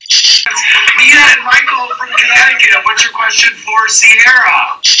and Michael from Connecticut. What's your question for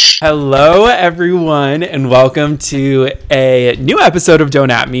Sierra? Hello, everyone, and welcome to a new episode of Don't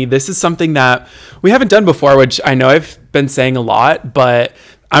At Me. This is something that we haven't done before, which I know I've been saying a lot, but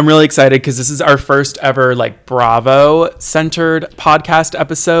I'm really excited because this is our first ever Bravo-centered podcast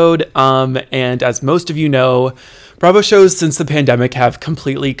episode. And as most of you know, Bravo shows since the pandemic have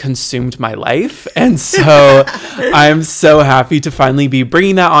completely consumed my life. And so I'm so happy to finally be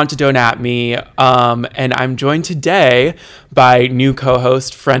bringing that on to Don't At Me. And I'm joined today by new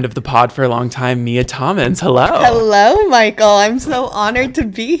co-host, friend of the pod for a long time, Mia Thomas. Hello. Hello, Michael. I'm so honored to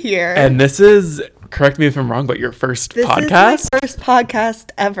be here. And this is, correct me if I'm wrong, but your first podcast? This is my first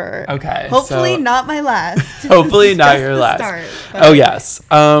podcast ever. Okay. Hopefully not my last. Hopefully not your last. Start, oh, yes.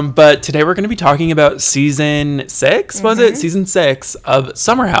 But today we're going to be talking about season 6, was it? Season 6 of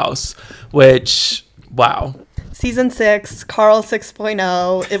Summer House, which, wow. Season 6, Carl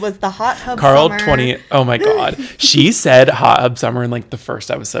 6.0. It was the Hot Hub Carl Summer. 20. Oh my God. She said Hot Hub Summer in the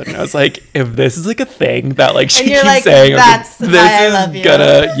first episode. And I was like, if this is a thing that she keeps saying, that's this why I is love you.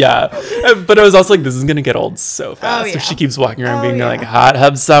 gonna, yeah. But I was also like, this is gonna get old so fast. yeah. If she keeps walking around being like Hot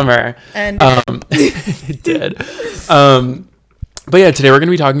Hub Summer. And It did. But yeah, today we're going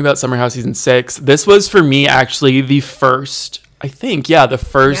to be talking about Summer House Season 6. This was, for me, actually the first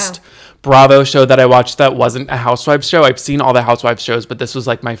Bravo show that I watched that wasn't a Housewives show. I've seen all the Housewives shows, but this was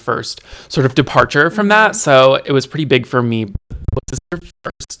my first sort of departure from that. So it was pretty big for me. Was this your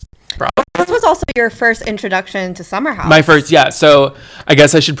first Bravo? this was also your first introduction to Summer House. My first, yeah. So I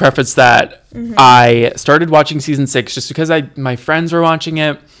guess I should preface that I started watching Season 6 just because my friends were watching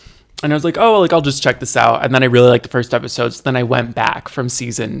it. And I was like, I'll just check this out. And then I really liked the first episode. So then I went back from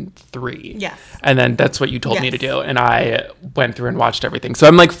season 3. Yes. And then that's what you told me to Yes. do. And I went through and watched everything. So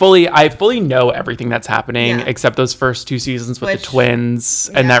I'm I fully know everything that's happening, Yeah. except those first 2 seasons with Which- the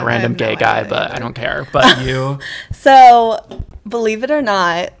twins and yeah, that I random have no gay guy, idea but either. I don't care. But you, So, believe it or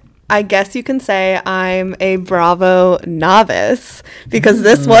not, I guess you can say I'm a Bravo novice because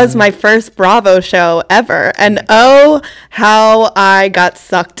this was my first Bravo show ever. And oh, how I got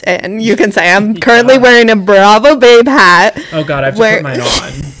sucked in. You can say I'm currently wearing a Bravo Babe hat. oh God, I have to Where- put mine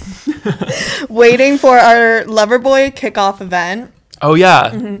on. Waiting for our Loverboy kickoff event. Oh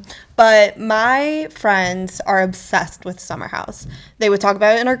yeah. But my friends are obsessed with Summer House. They would talk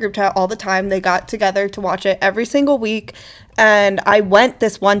about it in our group chat all the time. They got together to watch it every single week. And I went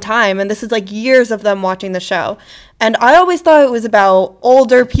this one time, and this is years of them watching the show. And I always thought it was about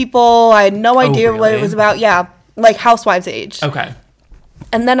older people. I had no idea what it really? was about. Yeah, housewives age. Okay.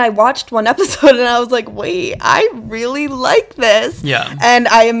 And then I watched one episode, and I was like, wait, I really like this. Yeah. And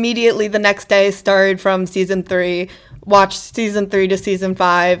I immediately, the next day, started from season 3, watched season 3 to season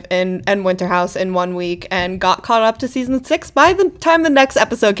 5 and Winter House in 1 week, and got caught up to season 6 by the time the next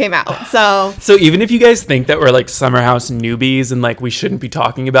episode came out. So even if you guys think that we're Summer House newbies and we shouldn't be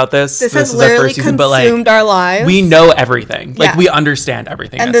talking about this this has is our literally first season, consumed but our lives. we know everything. Yeah. We understand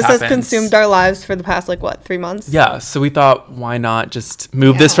everything. and that's this has happened. consumed our lives for the past 3 months. Yeah, so we thought, why not just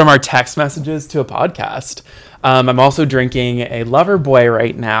move this Yeah. from our text messages to a podcast? I'm also drinking a Loverboy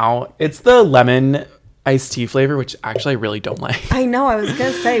right now. It's the lemon iced tea flavor, which actually I really don't like. I know. I was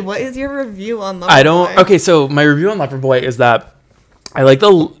gonna say, what is your review on Loverboy? I don't. Okay, so my review on Loverboy is that I like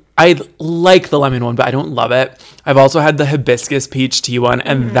the lemon one, but I don't love it. I've also had the hibiscus peach tea one,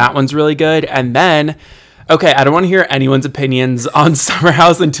 and that one's really good. And then, okay, I don't want to hear anyone's opinions on Summer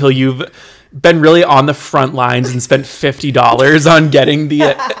House until you've been really on the front lines and spent $50 on getting the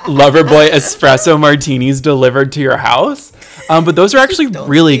Loverboy espresso martinis delivered to your house. But those are actually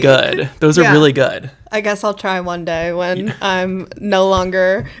really good. Those are Yeah. really good. I guess I'll try one day when I'm no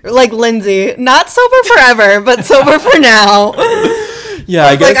longer like Lindsay, not sober forever, but sober for now. Yeah,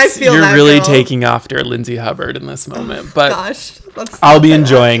 I like, guess I feel you're that really girl. taking after Lindsay Hubbard in this moment. But Gosh, I'll be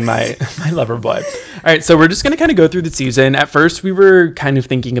enjoying my Loverboy. All right, so we're just going to kind of go through the season. At first, we were kind of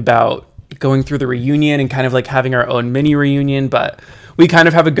thinking about going through the reunion and kind of having our own mini reunion, but we kind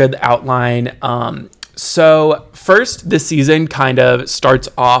of have a good outline. So first, this season kind of starts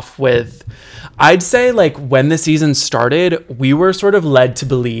off with, I'd say when the season started, we were sort of led to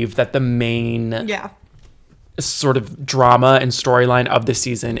believe that the main sort of drama and storyline of the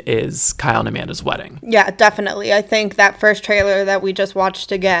season is Kyle and Amanda's wedding. Yeah, definitely. I think that first trailer that we just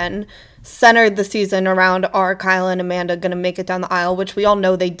watched again centered the season around are Kyle and Amanda going to make it down the aisle, which we all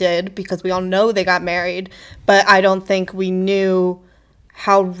know they did because we all know they got married. But I don't think we knew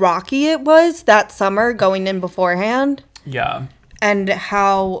how rocky it was that summer going in beforehand. Yeah. And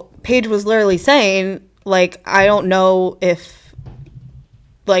how Paige was literally saying, I don't know if,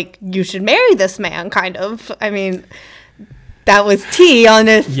 you should marry this man, kind of. I mean, that was tea on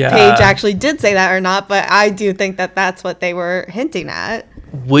if Yeah. Paige actually did say that or not, but I do think that that's what they were hinting at.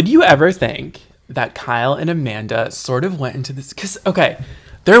 Would you ever think that Kyle and Amanda sort of went into this? Because, okay,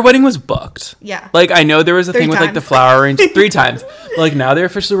 their wedding was booked. Yeah. Like, I know there was a 3 thing with, like, the times. flower arrangement 3 times. But, like, now they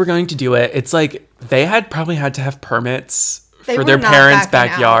officially were going to do it. It's like they probably had to have permits They for were their not parents'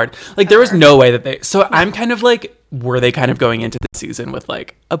 backing backyard. out, Like, there was ever. no way that they. So I'm kind of like, were they kind of going into the season with,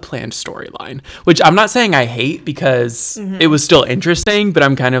 like, a planned storyline? Which I'm not saying I hate because it was still interesting, but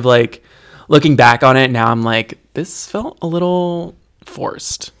I'm kind of like, looking back on it now, I'm like, this felt a little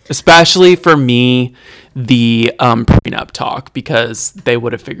forced, especially for me, the prenup talk, because they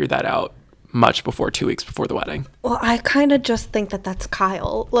would have figured that out much before 2 weeks before the wedding. Well, I kind of just think that that's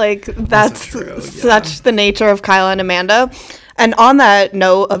Kyle. Like, that's true, yeah. such the nature of Kyle and Amanda. And on that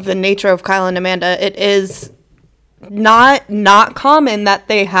note of the nature of Kyle and Amanda, it is not common that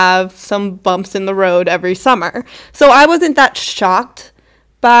they have some bumps in the road every summer. So I wasn't that shocked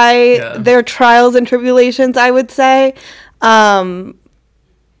by their trials and tribulations, I would say.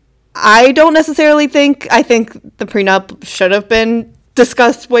 I don't necessarily I think the prenup should have been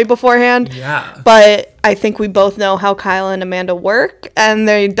discussed way beforehand. Yeah. But I think we both know how Kyle and Amanda work, and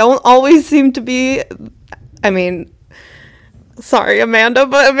they don't always seem to be, I mean, sorry, Amanda,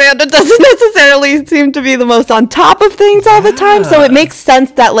 but Amanda doesn't necessarily seem to be the most on top of things all the time. So it makes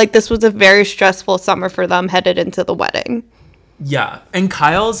sense that, like, this was a very stressful summer for them headed into the wedding. Yeah, and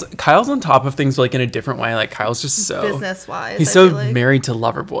Kyle's on top of things, like, in a different way. Like, Kyle's just so Business-wise, he's I so feel like. married to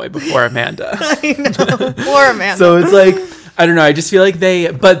Loverboy before Amanda. I know. Poor Amanda. So it's like, I don't know. I just feel like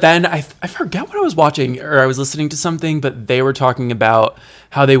but then I forget what I was watching, or I was listening to something, but they were talking about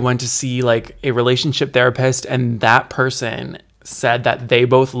how they went to see, like, a relationship therapist, and that person said that they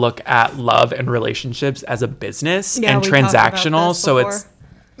both look at love and relationships as a business Yeah, and we talked about transactional. this So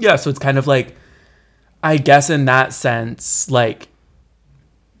before. so it's kind of like, I guess in that sense, like,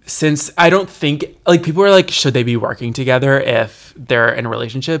 since I don't think, like, people are like, should they be working together if they're in a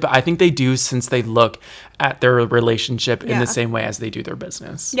relationship? I think they do, since they look at their relationship in Yeah. the same way as they do their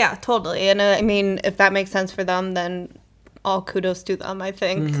business. Yeah, totally. And I mean, if that makes sense for them, then all kudos to them, I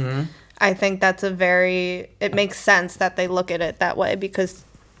think. Mm-hmm. I think that's it makes sense that they look at it that way, because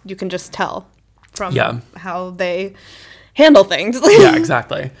you can just tell from how they handle things. Yeah,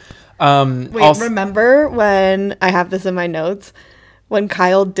 exactly. Wait, remember when, I have this in my notes, when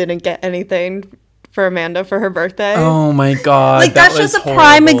Kyle didn't get anything for Amanda for her birthday? Oh my God. Like, that that's just was a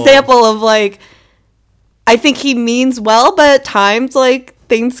prime horrible. example of, like, I think he means well, but at times, like,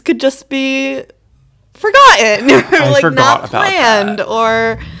 things could just be forgotten or, like, forgot not about planned that.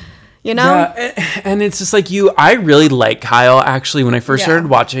 or, you know? Yeah, and it's just like I really like Kyle, actually. When I first Yeah. started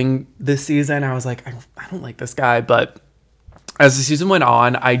watching this season, I was like, I don't like this guy. But as the season went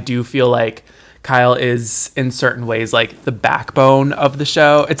on, I do feel like Kyle is, in certain ways, like, the backbone of the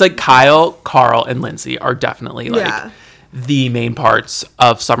show. It's like Kyle, Carl, and Lindsay are definitely, like, Yeah. the main parts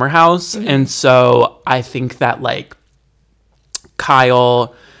of Summer House. Mm-hmm. And so I think that, like,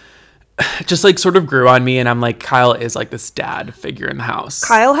 Kyle just, like, sort of grew on me, and I'm like, Kyle is, like, this dad figure in the house.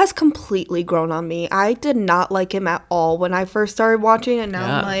 Kyle has completely grown on me. I did not like him at all when I first started watching, and now I'm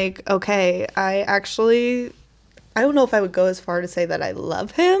Yeah. like, okay, I don't know if I would go as far to say that I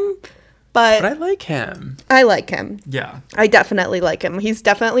love him, but But I like him. I like him. Yeah. I definitely like him. He's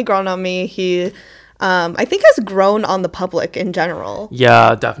definitely grown on me. He, I think, has grown on the public in general.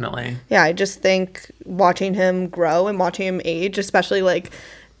 Yeah, definitely. Yeah, I just think watching him grow and watching him age, especially, like,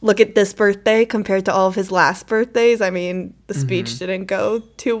 look at this birthday compared to all of his last birthdays. I mean, the speech didn't go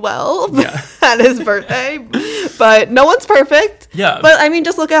too well at his birthday, but no one's perfect. Yeah. But I mean,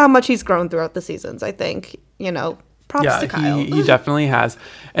 just look at how much he's grown throughout the seasons. I think, props to Kyle. he definitely has.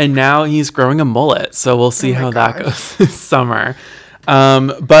 And now he's growing a mullet, so we'll see how that gosh. goes this summer.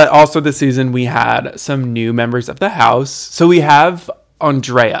 But also this season we had some new members of the house. So we have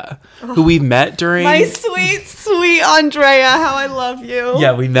Andrea, who we met during... My sweet, sweet Andrea, how I love you.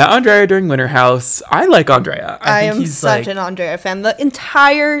 Yeah, we met Andrea during Winter House. I like Andrea. I think am he's such like, an Andrea fan. The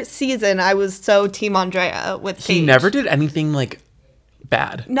entire season, I was so team Andrea with Paige. he never did anything, like,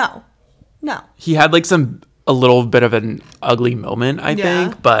 bad. No. He had, like, a little bit of an ugly moment, I Yeah.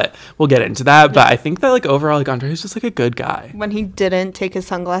 think, but we'll get into that. But I think that, like, overall, like, Andrea's just, like, a good guy. When he didn't take his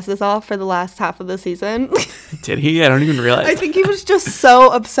sunglasses off for the last half of the season. Did he? I don't even realize. I think he was just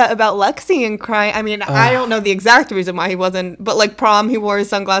so upset about Lexi and crying. I mean, I don't know the exact reason why he wasn't, but, like, prom, he wore his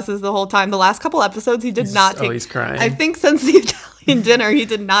sunglasses the whole time. The last couple episodes, he did not take. always crying. I think since the Italian dinner, he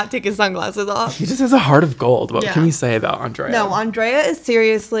did not take his sunglasses off. He just has a heart of gold. What Yeah. can we say about Andrea? No, Andrea is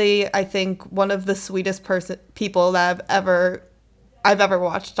seriously, I think, one of the sweetest people that I've ever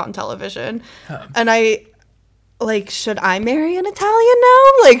watched on television. And like, should I marry an Italian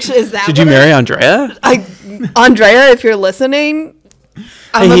now? Like, is that Should you marry Andrea? Andrea, if you're listening,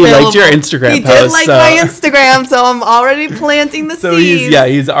 I'm He available. liked your Instagram He post, did like so- my Instagram, so I'm already planting the So seeds.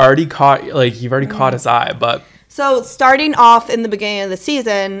 he's already caught, like, you've already caught his eye, but So starting off in the beginning of the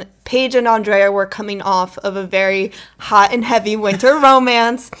season, Paige and Andrea were coming off of a very hot and heavy winter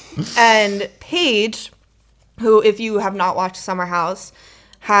romance. And Paige, who, if you have not watched Summer House,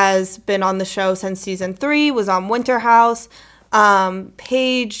 has been on the show since season 3, was on Winter House.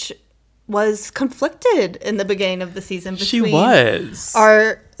 Paige was conflicted in the beginning of the season she between was.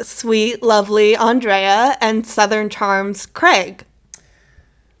 our sweet, lovely Andrea and Southern Charms Craig.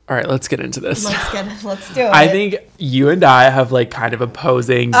 All right, let's get into this. Let's do it. I think you and I have like kind of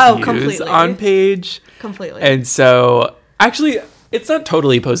opposing views completely. on Paige. Completely. And so actually it's not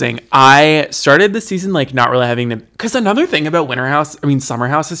totally opposing. I started the season like not really having them, because another thing about Summer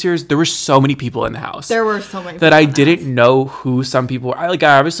House this year is there were so many people in the house. There were so many that people I in the didn't know who some people were. I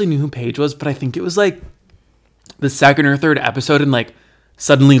obviously knew who Paige was, but I think it was like the second or third episode and like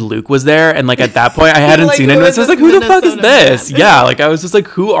suddenly Luke was there, and like at that point I hadn't Like, seen who anyone. is So I was this like, who the fuck is Minnesota this? man? Yeah, like I was just like,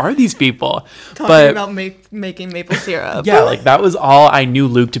 who are these people? Talking about making maple syrup. Yeah, like that was all I knew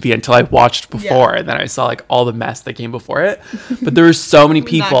Luke to be until I watched before, and then I saw like all the mess that came before it. But there were so many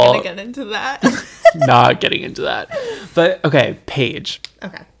people. Not gonna get into that. Not getting into that. But okay, Paige.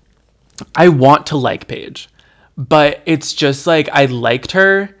 Okay. I want to like Paige, but it's just like I liked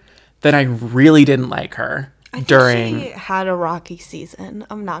her, then I really didn't like her She had a rocky season.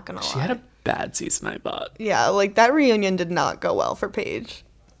 I'm not gonna lie. She had a bad season, I thought. Yeah, like that reunion did not go well for Paige.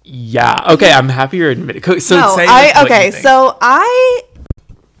 Yeah. Okay, I'm happy you're admitting. So No, say like, what you think. so I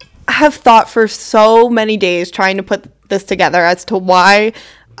have thought for so many days trying to put this together as to why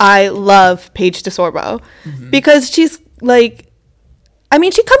I love Paige DeSorbo. Because she's like, I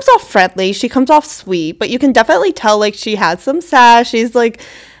mean, she comes off friendly, she comes off sweet, but you can definitely tell like she has some sass. She's like,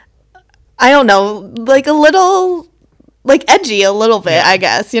 I don't know, like a little like edgy a little bit, I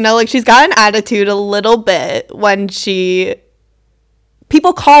guess. You know, like she's got an attitude a little bit when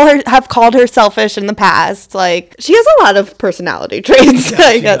people have called her selfish in the past. Like she has a lot of personality traits,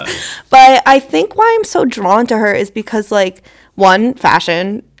 I guess. does. But I think why I'm so drawn to her is because like one,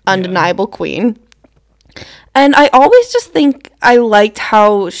 fashion, undeniable queen. And I always just think I liked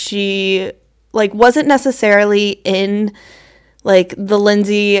how she like wasn't necessarily in like the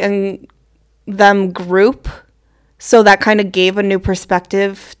Lindsay and them group. So that kind of gave a new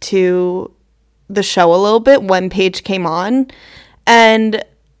perspective to the show a little bit when Paige came on. And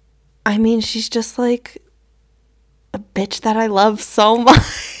I mean, she's just like a bitch that I love so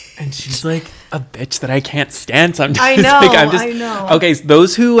much. And she's like a bitch that I can't stand sometimes. I know, like, I know. Okay, so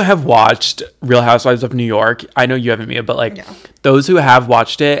those who have watched Real Housewives of New York, I know you haven't, Mia, but like those who have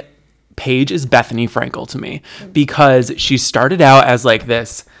watched it, Paige is Bethany Frankel to me, because she started out as like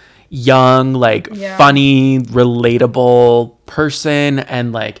this young, like funny, relatable person,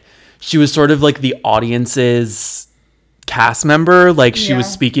 and like she was sort of like the audience's cast member. Like she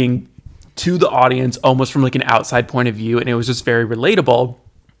was speaking to the audience almost from like an outside point of view, and it was just very relatable.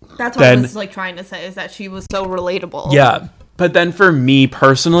 That's what I was like trying to say, is that she was so relatable. Yeah. But then for me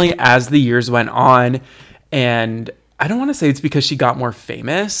personally, as the years went on, and I don't want to say it's because she got more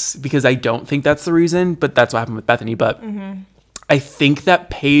famous, because I don't think that's the reason, but that's what happened with Bethany. But I think that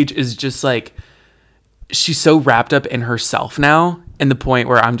Paige is just like, she's so wrapped up in herself now, and the point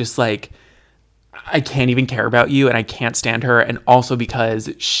where I'm just like, I can't even care about you and I can't stand her. And also because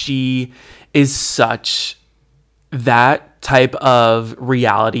she is such that type of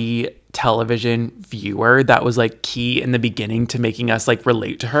reality television viewer that was like key in the beginning to making us like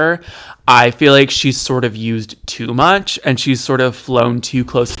relate to her. I feel like she's sort of used too much, and she's sort of flown too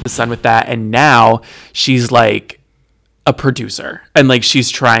close to the sun with that. And now she's like a producer, and like she's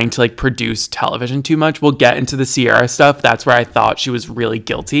trying to like produce television too much. We'll get into the Sierra stuff. That's where I thought she was really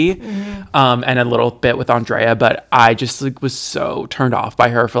guilty. And a little bit with Andrea, but I just like was so turned off by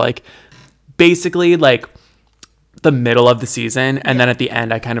her for like basically like the middle of the season, and then at the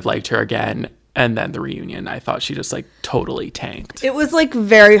end I kind of liked her again, and then the reunion I thought she just like totally tanked. It was like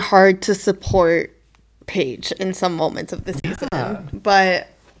very hard to support Paige in some moments of the season, but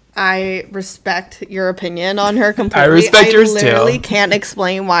I respect your opinion on her completely. I respect yours too. I literally can't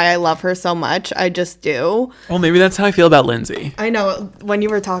explain why I love her so much. I just do. Well, maybe that's how I feel about Lindsay. I know. When you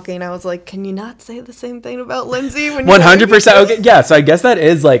were talking, I was like, can you not say the same thing about Lindsay? 100%. Okay, yeah, so I guess that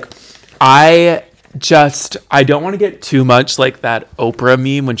is like, I don't want to get too much like that Oprah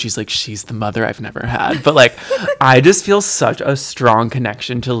meme when she's like, she's the mother I've never had. But like, I just feel such a strong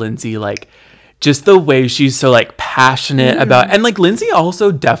connection to Lindsay, like just the way she's so like passionate about, and like Lindsay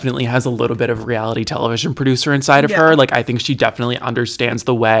also definitely has a little bit of reality television producer inside of her. Like I think she definitely understands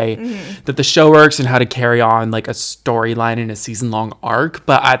the way that the show works and how to carry on like a storyline in a season-long arc.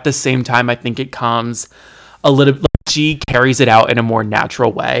 But at the same time, I think it comes a little, like, she carries it out in a more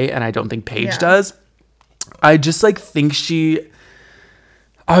natural way, and I don't think Paige does. I just like think she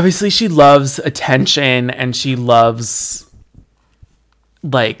obviously she loves attention and she loves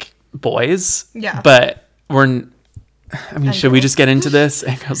like boys. Yeah. But should we just get into this?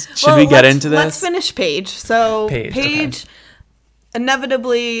 Should we get into this? Let's finish Paige. So Paige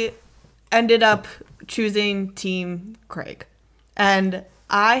inevitably ended up choosing Team Craig. And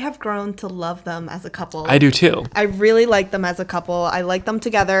I have grown to love them as a couple. I do too. I really like them as a couple. I like them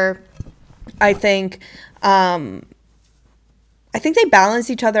together. I think they balance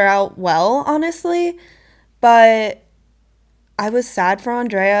each other out well, honestly. But I was sad for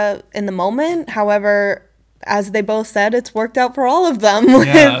Andrea in the moment. However, as they both said, it's worked out for all of them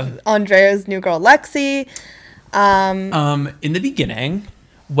with Andrea's new girl, Lexi. In the beginning,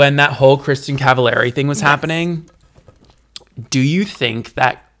 when that whole Kristen Cavallari thing was happening, do you think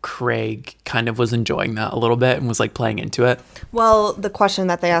that Craig kind of was enjoying that a little bit and was like playing into it? Well, the question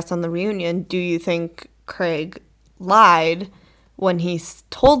that they asked on the reunion, do you think Craig lied when he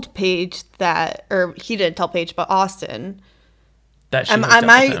told Paige that, or he didn't tell Paige, but Austin, that she hooked up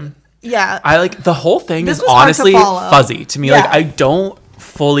with him? Yeah. I like the whole thing is honestly fuzzy to me. Yeah. Like I don't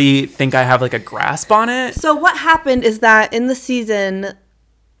fully think I have like a grasp on it. So what happened is that in the season,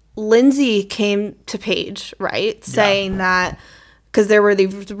 Lindsay came to Paige, right? Saying that, because there were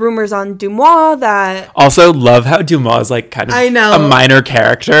these rumors on Dumois that... Also, love how Dumois is like kind of a minor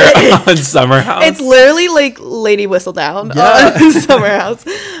character on Summer House. It's literally like Lady Whistledown on Summer House.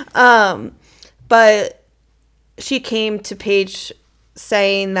 But she came to Paige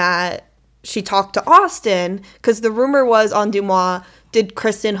saying that she talked to Austin, because the rumor was on Dumois, did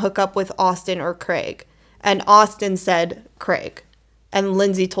Kristen hook up with Austin or Craig? And Austin said Craig. And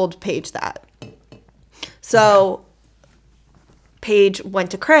Lindsay told Paige that. So Paige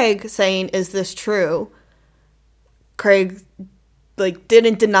went to Craig saying, is this true? Craig like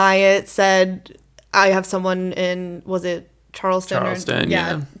didn't deny it, said, I have someone in, was it Charleston,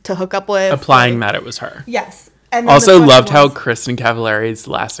 to hook up with. Implying that it was her. Yes. And also loved how Kristen Cavallari's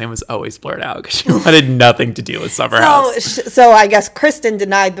last name was always blurred out because she wanted nothing to do with Summer House. So I guess Kristen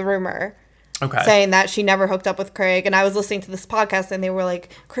denied the rumor. Okay. Saying that she never hooked up with Craig. And I was listening to this podcast and they were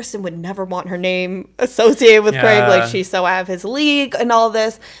like, Kristen would never want her name associated with Craig. Like, she's so out of his league and all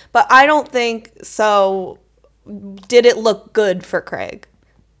this. But I don't think so. Did it look good for Craig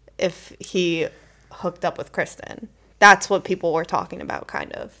if he hooked up with Kristen? That's what people were talking about,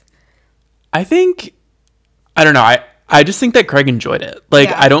 kind of. I don't know. I just think that Craig enjoyed it.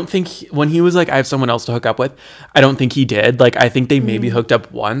 Like, I don't think when he was like, I have someone else to hook up with, I don't think he did. Like, I think they maybe hooked up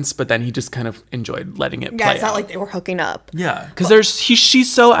once, but then he just kind of enjoyed letting it play out. Yeah, it's not like they were hooking up. Yeah, because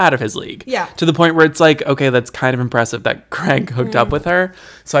she's so out of his league. Yeah. To the point where it's like, okay, that's kind of impressive that Craig hooked up with her.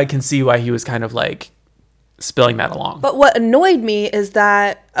 So I can see why he was kind of like spilling that along. But what annoyed me is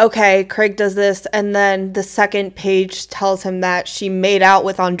that, okay, Craig does this, and then the second Paige tells him that she made out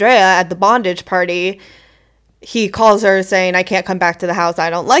with Andrea at the bondage party. He calls her saying, I can't come back to the house.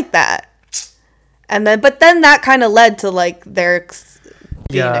 I don't like that. But then that kind of led to like their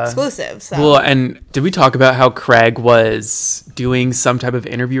being exclusive. So. Well, and did we talk about how Craig was doing some type of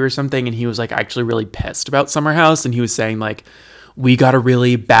interview or something? And he was like actually really pissed about Summer House. And he was saying like, we got a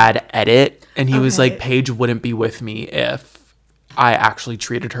really bad edit. And he was like, Paige wouldn't be with me if I actually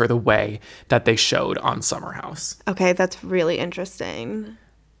treated her the way that they showed on Summer House. Okay, that's really interesting.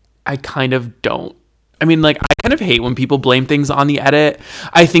 I kind of don't. I mean, like, I kind of hate when people blame things on the edit.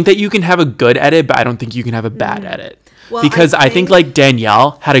 I think that you can have a good edit, but I don't think you can have a bad edit. Well, because I think like,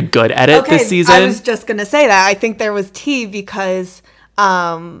 Danielle had a good edit this season. I was just going to say that. I think there was tea because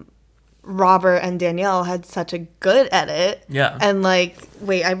Robert and Danielle had such a good edit. Yeah. And like,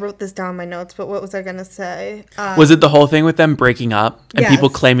 wait, I wrote this down in my notes, but what was I going to say? Was it the whole thing with them breaking up and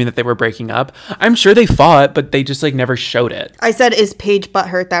people claiming that they were breaking up? I'm sure they fought, but they just like never showed it. I said, is Paige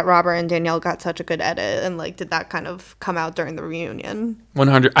butthurt that Robert and Danielle got such a good edit? And like, did that kind of come out during the reunion?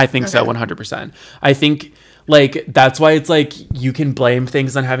 100. I think so. 100%. I think like that's why it's like you can blame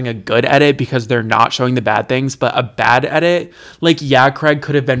things on having a good edit because they're not showing the bad things, but a bad edit, like Craig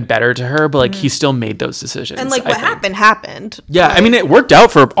could have been better to her, but like he still made those decisions. And like what happened. Yeah, like, I mean it worked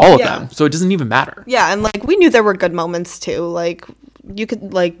out for all of them, so it doesn't even matter. Yeah, and like we knew there were good moments too. Like you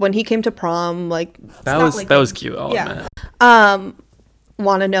could like when he came to prom, like that was cute. I'll admit.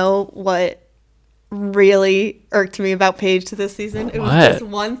 Want to know what really irked me about Paige this season? It was What? this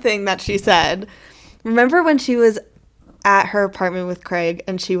one thing that she said. Remember when she was at her apartment with Craig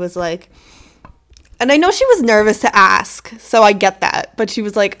and she was like, and I know she was nervous to ask, so I get that, but she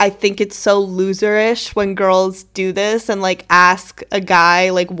was like, I think it's so loserish when girls do this and like ask a guy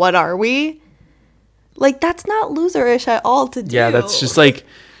like, what are we? Like, that's not loserish at all to do. Yeah, that's just like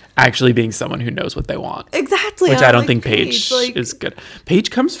actually being someone who knows what they want. Exactly. Which And I I'm don't like, think Paige like, is good. Paige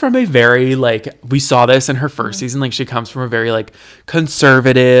comes from a very, like, we saw this in her first season. Like, she comes from a very, like,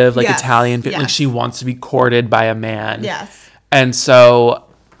 conservative, like, Yes, Italian. Like, yes. she wants to be courted by a man. Yes. And so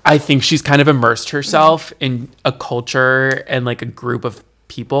I think she's kind of immersed herself in a culture and, like, a group of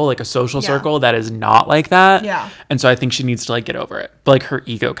people, like a social Yeah. circle that is not like that. Yeah. And so I think she needs to, like, get over it. But, like, her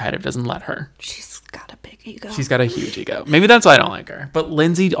ego kind of doesn't let her. She's got a big ego. She's got a huge ego. Maybe that's why I don't like her. But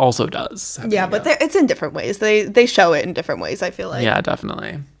Lindsay also does. have Yeah, an but ego. it's in different ways. They show it in different ways, I feel like. Yeah,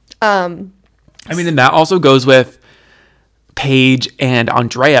 definitely. I mean, and that also goes with Paige and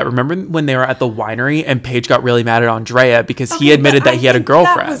Andrea. Remember when they were at the winery and Paige got really mad at Andrea because he Okay, admitted but that I he had a think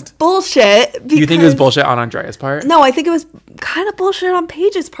girlfriend? That was bullshit. Do you think it was because- bullshit on Andrea's part? No, I think it was kind of bullshit on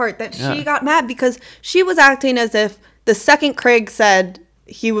Paige's part that Yeah. she got mad because she was acting as if the second Craig said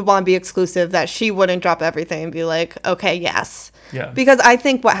he would want to be exclusive, that she wouldn't drop everything and be like, okay, yes. Yeah. Because I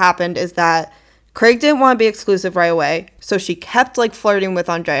think what happened is that Craig didn't want to be exclusive right away, so she kept like flirting with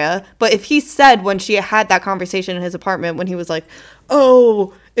Andrea. But if he said when she had that conversation in his apartment when he was like,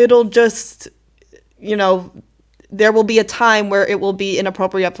 oh, it'll just, you know, there will be a time where it will be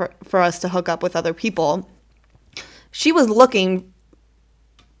inappropriate for us to hook up with other people. She was looking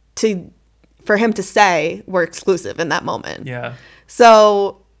for him to say we're exclusive in that moment. Yeah.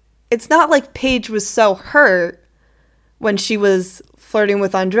 So it's not like Paige was so hurt when she was flirting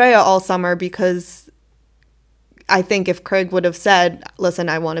with Andrea all summer, because I think if Craig would have said, listen,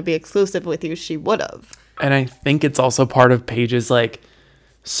 I want to be exclusive with you, she would have. And I think it's also part of Paige's, like,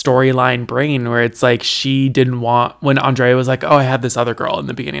 storyline brain where it's like she didn't want, when Andrea was like, oh, I had this other girl in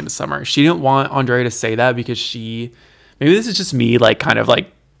the beginning of the summer, she didn't want Andrea to say that because she, maybe this is just me, like, kind of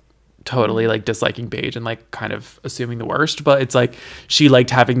like totally like disliking Paige and like kind of assuming the worst, but it's like she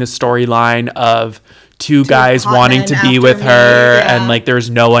liked having this storyline of two guys hot wanting men to be after with me, her yeah. and like there's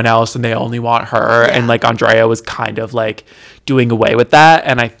no one else and they only want her, Yeah. and like Andrea was kind of like doing away with that,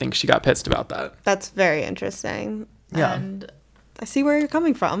 and I think she got pissed about that. That's very interesting. Yeah. And I see where you're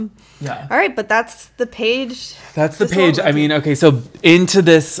coming from. Yeah. All right, but that's the Paige. That's the this Paige. whole- I mean, okay, so into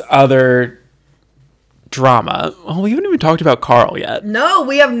this other drama. Well, we haven't even talked about Carl yet. No,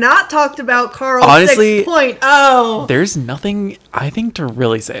 we have not talked about Carl Honestly, 6.0. There's nothing I think to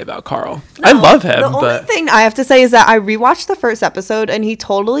really say about Carl. I love him, The only but thing I have to say is that I rewatched the first episode and he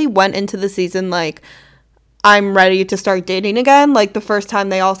totally went into the season like, I'm ready to start dating again. Like the first time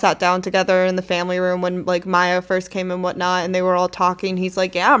they all sat down together in the family room when like Maya first came and whatnot and they were all talking, he's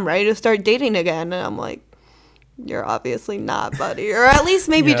like, yeah, I'm ready to start dating again. And I'm like, you're obviously not, buddy. Or at least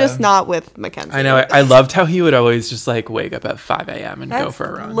maybe Yeah. just not with Mackenzie. I know I loved how he would always just like wake up at 5 a.m. and go That's for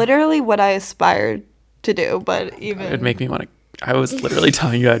a run. literally what I aspired to do, but even... It'd make me want to. I was literally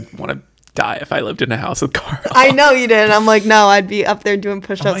telling you I'd want to die if I lived in a house with Carl. I know you did. I'm like, no, I'd be up there doing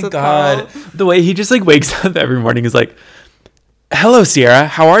push-ups Oh my with god, Carl. the way he just like wakes up every morning is like, hello Sierra,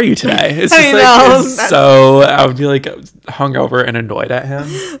 how are you today? It's just I like know, it's that's- so I would be like hungover and annoyed at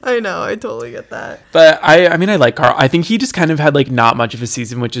him. I know, I totally get that. But I mean I like Carl. I think he just kind of had like not much of a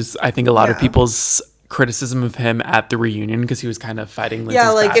season, which is I think a lot of Yeah. people's criticism of him at the reunion, because he was kind of fighting Lindsay's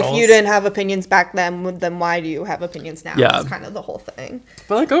Yeah, like battles. if you didn't have opinions back then why do you have opinions now? Yeah. That's kind of the whole thing.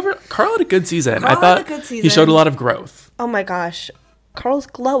 But like over Carl had a good season. Carl I thought had a good he season. showed a lot of growth. Oh my gosh. Carl's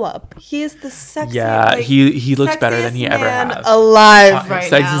glow up. He is the sexiest. Yeah, like, he looks better than sexiest he ever man has. alive right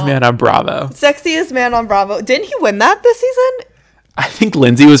Sexiest now. man on Bravo. Sexiest man on Bravo. Didn't he win that this season? I think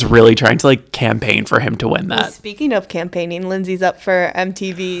Lindsay was really trying to like campaign for him to win that. Speaking of campaigning, Lindsay's up for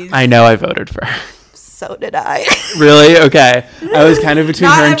MTV's. I know I voted for her. So did I. Really? Okay. I was kind of between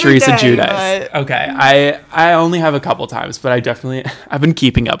Not her and every Teresa day, Giudice. but- Okay. I only have a couple times, but I've been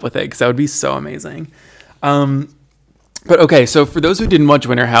keeping up with it because that would be so amazing. But okay, so for those who didn't watch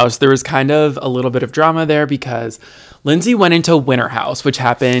Winter House, there was kind of a little bit of drama there because Lindsay went into Winter House, which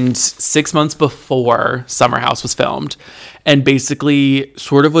happened 6 months before Summer House was filmed, and basically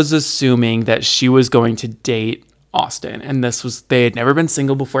sort of was assuming that she was going to date Austin. And they had never been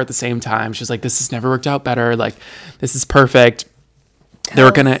single before at the same time. She was like, this has never worked out better. Like, this is perfect. They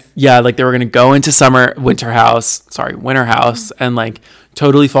were gonna go into Winter House and like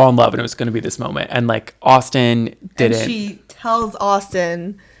totally fall in love, and it was gonna be this moment. And like Austin didn't. And she tells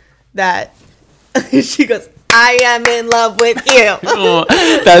Austin that she goes, I am in love with you. Oh,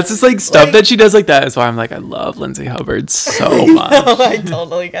 that's just like stuff that she does like that. Is why I'm like, I love Lindsay Hubbard so much. I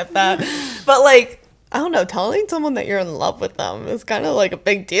totally get that. But like, I don't know, telling someone that you're in love with them is kind of like a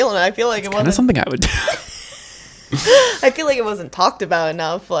big deal, and I feel like it Kind of wasn't. something I would do. I feel like it wasn't talked about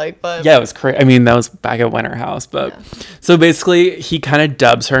enough. Like, but Yeah, it was crazy. I mean, that was back at Winter House, but so basically, he kind of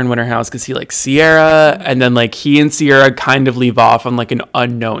dubs her in Winter House because he likes Sierra, and then like he and Sierra kind of leave off on like an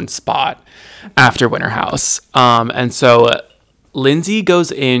unknown spot after Winter House. And so Lindsay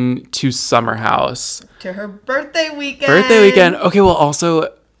goes into Summer House. to her birthday weekend. Okay, well,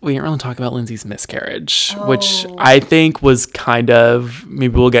 also, we didn't really talk about Lindsay's miscarriage, which I think was kind of,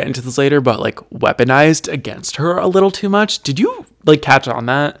 maybe we'll get into this later, but like weaponized against her a little too much. Did you like catch on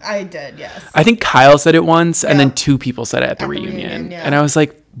that? I did, yes. I think Kyle said it once, and then Yeah. 2 people said it at the At the reunion. reunion, yeah. And I was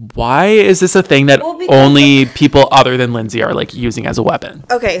like, why is this a thing that Well, because only people other than Lindsay are like using as a weapon?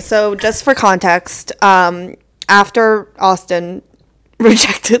 Okay, so just for context, after Austin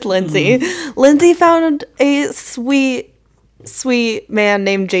rejected Lindsay, Lindsay found a sweet man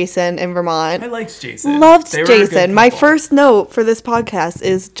named Jason in Vermont. liked Jason. Loved Jason. My first note for this podcast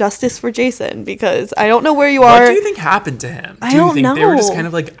is justice for Jason, because I don't know where you are. What do you think happened to him? I Do you don't think they were just know. kind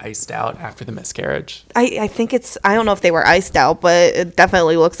of like iced out after the miscarriage? I think it's, I don't know if they were iced out, but it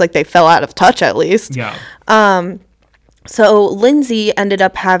definitely looks like they fell out of touch at least. Yeah. So Lindsay ended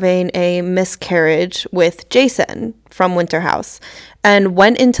up having a miscarriage with Jason from Winter House and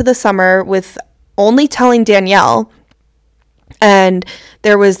went into the summer with only telling Danielle. And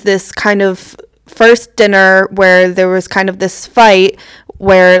there was this kind of first dinner where there was kind of this fight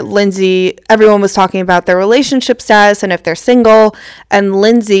where everyone was talking about their relationship status and if they're single. And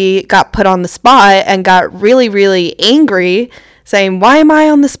Lindsay got put on the spot and got really, really angry, saying, why am I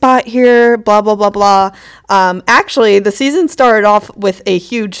on the spot here? Blah, blah, blah, blah. Actually, the season started off with a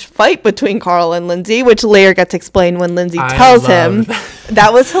huge fight between Carl and Lindsay, which later gets explained when Lindsay tells him.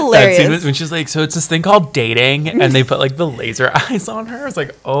 That was hilarious. That scene when she's like, so it's this thing called dating, and they put like the laser eyes on her. I was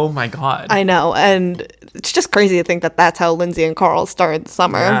like, oh my God. I know. And it's just crazy to think that that's how Lindsay and Carl started the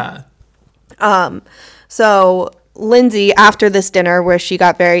summer. Yeah. So Lindsay, after this dinner where she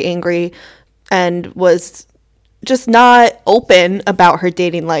got very angry and was just not open about her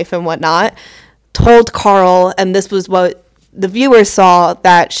dating life and whatnot, told Carl, and this was what the viewers saw,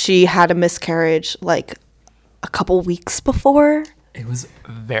 that she had a miscarriage like a couple weeks before. It was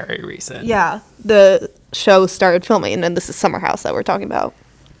very recent. Yeah, the show started filming, and this is Summer House that we're talking about.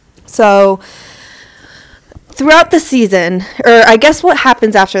 So throughout the season, or I guess what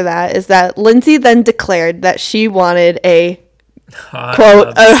happens after that, is that Lindsay then declared that she wanted a quote,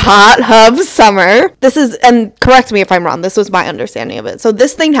 a hot hub summer. This is, and correct me if I'm wrong, this was my understanding of it. So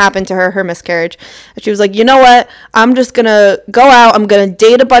this thing happened to her miscarriage, and she was like, you know what, I'm just gonna go out, I'm gonna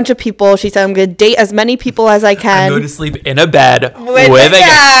date a bunch of people. She said, I'm gonna date as many people as I can. Go to sleep in a bed with a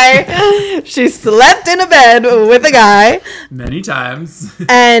guy. She slept in a bed with a guy many times.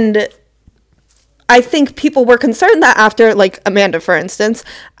 And I think people were concerned that after, like Amanda, for instance,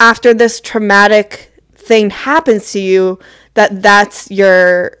 after this traumatic thing happens to you, that's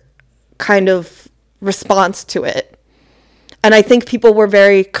your kind of response to it. And I think people were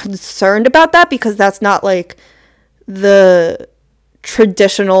very concerned about that, because that's not like the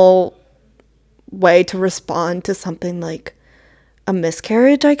traditional way to respond to something like a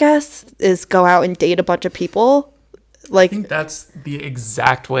miscarriage, I guess, is go out and date a bunch of people. Like, I think that's the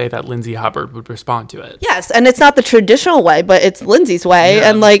exact way that Lindsay Hubbard would respond to it. yes, and it's not the traditional way, but it's Lindsay's way.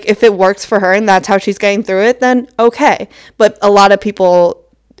 Yeah. And like, if it works for her and that's how she's getting through it, then okay. But a lot of people,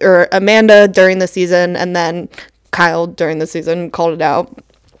 or Amanda during the season, and then Kyle during the season called it out,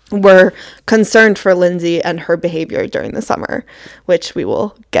 were concerned for Lindsay and her behavior during the summer, which we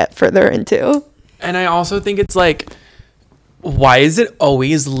will get further into. And I also think it's like, why is it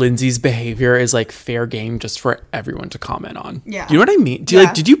always Lindsay's behavior is like fair game just for everyone to comment on? Yeah. You know what I mean? Do you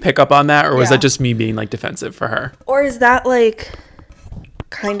like, did you pick up on that, or was Yeah. that just me being like defensive for her? Or is that like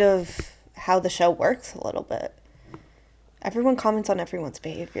kind of how the show works a little bit? Everyone comments on everyone's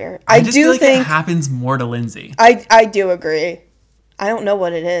behavior. I just do feel like think it happens more to Lindsay. I do agree. I don't know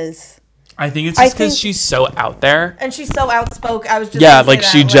what it is. I think it's I just because think- she's so out there. And she's so outspoken. I was just Yeah, gonna say like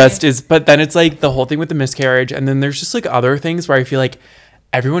that, she just is. But then it's like the whole thing with the miscarriage, and then there's just like other things where I feel like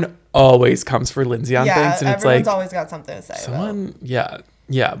everyone always comes for Lindsay on things, and it's everyone's like always got something to say. someone,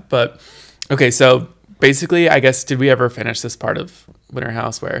 yeah. But okay, so basically, I guess, did we ever finish this part of Winter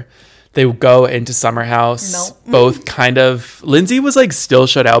House where they go into Summer House? Nope. Both kind of. Lindsay was like still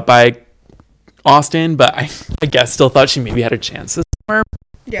shut out by Austin, but I guess still thought she maybe had a chance this summer.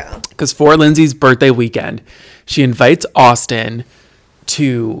 Yeah. Because for Lindsay's birthday weekend, she invites Austin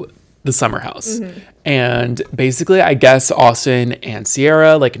to the Summer House. And basically, I guess Austin and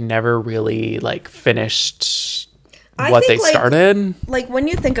Sierra like never really like finished what they started. Like when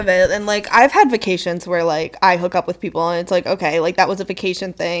you think of it, and like I've had vacations where like I hook up with people and it's like, okay, like that was a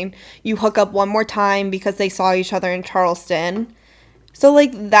vacation thing. You hook up one more time because they saw each other in Charleston. So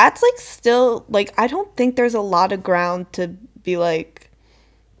like that's like still like I don't think there's a lot of ground to be like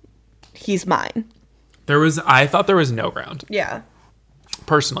he's mine. I thought there was no ground. Yeah.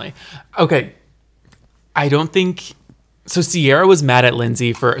 Personally. Okay. I don't think so. Sierra was mad at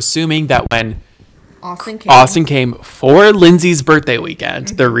Lindsay for assuming that when Austin came for Lindsay's birthday weekend,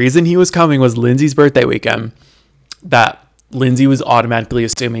 the reason he was coming was Lindsay's birthday weekend, that Lindsay was automatically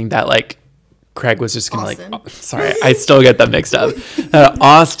assuming that like Craig was just gonna sorry, I still get them mixed up.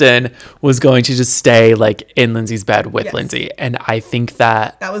 Austin was going to just stay like in Lindsay's bed with Lindsay, and I think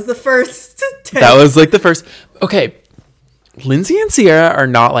that was the first. That was like the first. Okay. Lindsay and Sierra are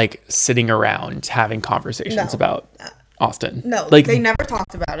not like sitting around having conversations about Austin. No, like they never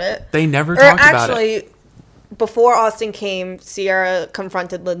talked about it. They never talked about it. Actually, before Austin came, Sierra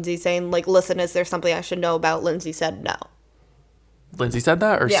confronted Lindsay saying, like, listen, is there something I should know about? Lindsay said no. Lindsay said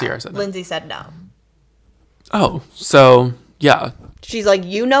that or Sierra said that? Lindsay said no. Oh, so yeah. She's like,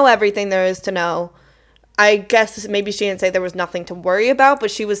 you know everything there is to know. I guess maybe she didn't say there was nothing to worry about,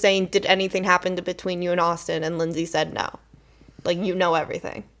 but she was saying, did anything happen between you and Austin? And Lindsay said no. Like, you know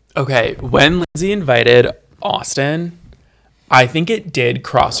everything. Okay, when Lindsay invited Austin, I think it did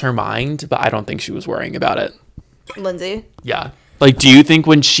cross her mind, but I don't think she was worrying about it. Lindsay? Yeah. Like, do you think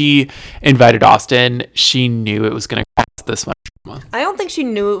when she invited Austin, she knew it was going to cause this much drama? I don't think she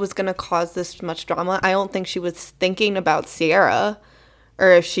knew it was going to cause this much drama. I don't think she was thinking about Sierra.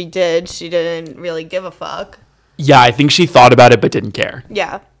 Or if she did, she didn't really give a fuck. Yeah, I think she thought about it but didn't care.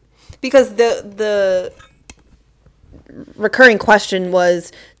 Yeah. Because the recurring question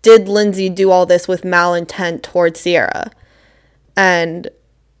was, did Lindsay do all this with malintent towards Sierra? And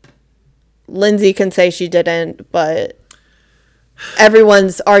Lindsay can say she didn't, but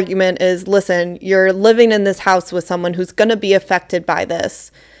everyone's argument is, listen, you're living in this house with someone who's going to be affected by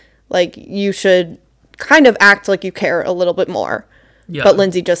this. Like, you should kind of act like you care a little bit more. Yeah. But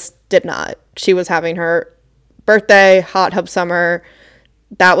Lindsay just did not. She was having her birthday, hot tub summer.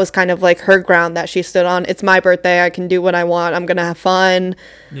 That was kind of like her ground that she stood on. It's my birthday. I can do what I want. I'm going to have fun.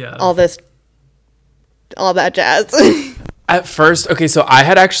 Yeah. All that jazz. At first, okay, so I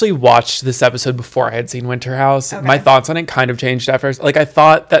had actually watched this episode before I had seen Winter House. Okay. My thoughts on it kind of changed at first. Like, I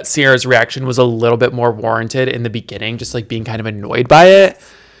thought that Sierra's reaction was a little bit more warranted in the beginning, just like being kind of annoyed by it.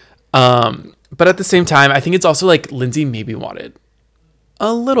 But at the same time, I think it's also like Lindsay maybe wanted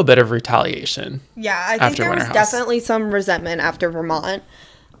a little bit of retaliation. Yeah, I think there was definitely some resentment after Vermont.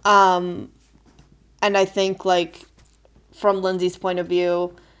 And I think, like, from Lindsay's point of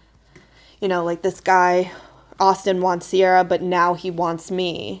view, you know, like, this guy, Austin, wants Sierra, but now he wants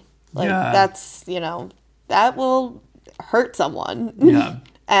me. Like, that's, you know, that will hurt someone. Yeah.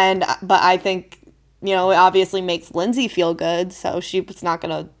 But I think, you know, it obviously makes Lindsay feel good, so she's not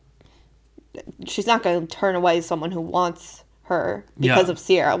going to turn away someone who wants her because of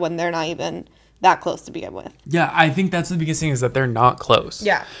Sierra when they're not even that close to begin with. Yeah, I think that's the biggest thing, is that they're not close.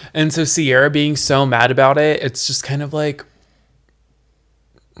 Yeah. And so Sierra being so mad about it, it's just kind of like,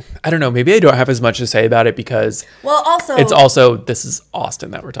 I don't know, maybe I don't have as much to say about it because it's also this is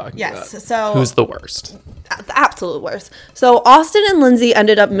Austin that we're talking about. Yes, so who's the worst? The absolute worst. So Austin and Lindsay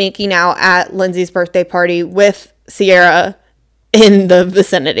ended up making out at Lindsay's birthday party with Sierra in the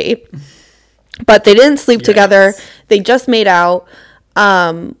vicinity. But they didn't sleep together. They just made out.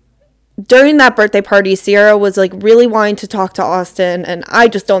 During that birthday party, Sierra was like really wanting to talk to Austin, and I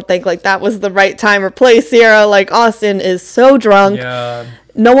just don't think like that was the right time or place. Sierra, like, Austin is so drunk. Yeah.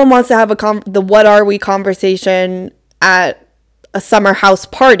 No one wants to have the what are we conversation at a summer house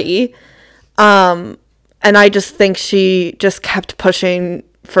party. And I just think she just kept pushing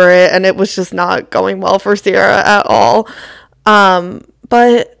for it, and it was just not going well for Sierra at all.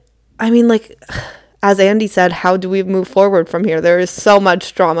 But I mean, like, as Andy said, how do we move forward from here? There is so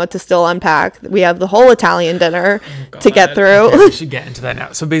much drama to still unpack. We have the whole Italian dinner to get through. Okay, we should get into that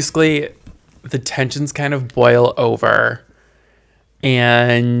now. So basically, the tensions kind of boil over.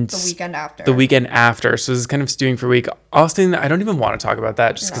 And the weekend after. So this is kind of stewing for a week. Austin, I don't even want to talk about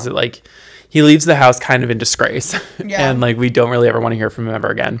that just because he leaves the house kind of in disgrace. Yeah. And like, we don't really ever want to hear from him ever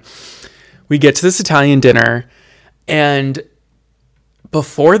again. We get to this Italian dinner, and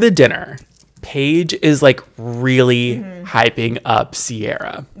before the dinner, Paige is like really hyping up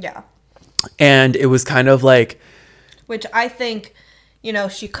Sierra. Yeah. And it was kind of like, which I think, you know,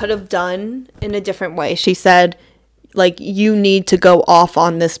 she could have done in a different way. She said, like, you need to go off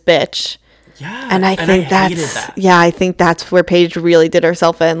on this bitch. Yeah. And I think hated that's that. yeah, I think that's where Paige really did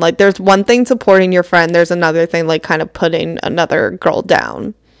herself in. Like, there's one thing supporting your friend, there's another thing like kind of putting another girl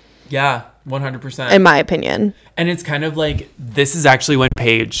down, Yeah, 100%. in my opinion. And it's kind of like, this is actually when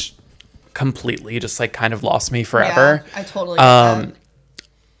Paige completely just like kind of lost me forever. I totally get that.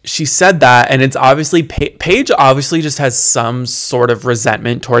 She said that, and it's obviously Paige obviously just has some sort of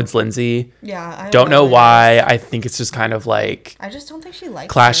resentment towards Lindsay. Yeah, I Don't know why. I think it's just kind of like I just don't think she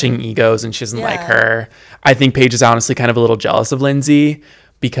likes clashing her. egos, and she doesn't like Yeah. her. I think Paige is honestly kind of a little jealous of Lindsay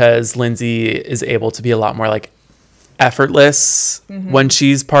because Lindsay is able to be a lot more like effortless when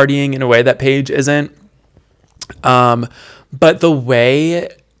she's partying in a way that Paige isn't. But the way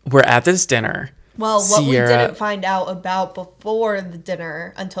we're at this dinner, Well, what we Sierra- didn't find out about before the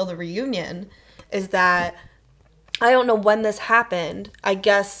dinner until the reunion is that I don't know when this happened. I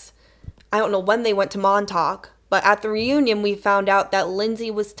guess I don't know when they went to Montauk, but at the reunion we found out that Lindsay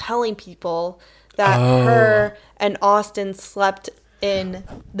was telling people that her and Austin slept in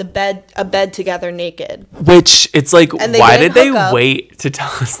a bed together naked. which it's like, And they why didn't did they hook up. wait to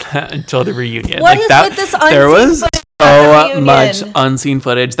tell us that until the reunion? What like is that, with this there unseen was footage at so the reunion? much unseen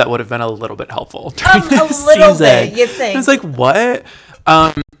footage that would have been a little bit helpful during A this little season. bit, you think. It's like, what?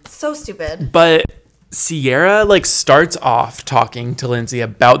 So stupid. But Sierra like starts off talking to Lindsay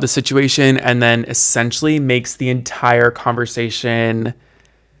about the situation and then essentially makes the entire conversation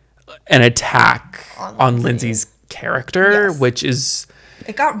an attack on Lindsay's character, Yes. which is,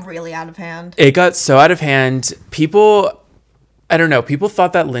 It got really out of hand. it got so out of hand. People, I don't know, people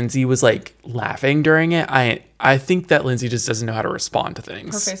thought that Lindsay was like laughing during it. I think that Lindsay just doesn't know how to respond to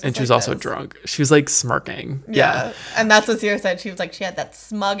things. Her face was And she was like also this. drunk. She was like smirking. Yeah. And that's what Sierra said. She was like, she had that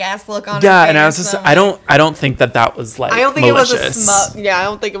smug ass look on her Yeah, face. and I was just, I'm I like- don't think that was like I don't think malicious. it was a smug. Yeah, I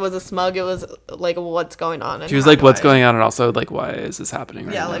don't think it was a smug. It was like, what's going on? She was like, "What's going on?" And also, like, "Why is this happening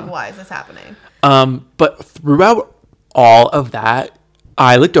right Yeah, now?" like, why is this happening? But throughout all of that,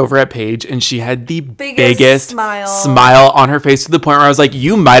 I looked over at Paige, and she had the biggest smile on her face to the point where I was like,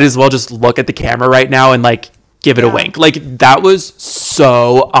 "You might as well just look at the camera right now and like give it a Yeah. wink." Like, that was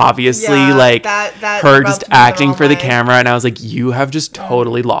so obviously Yeah, like that her rubbed just me the acting wrong for the way. camera, and I was like, "You have just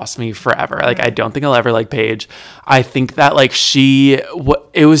totally lost me forever." Like, I don't think I'll ever like Paige. I think that like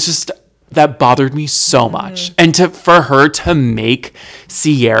it was just. That bothered me so much. And for her to make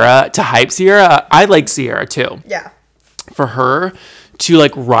Sierra, to hype Sierra, I like Sierra too. Yeah. For her to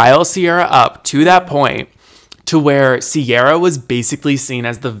like rile Sierra up to that point to where Sierra was basically seen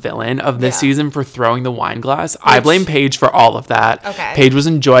as the villain of this Yeah. season for throwing the wine glass. I blame Paige for all of that. Okay. Paige was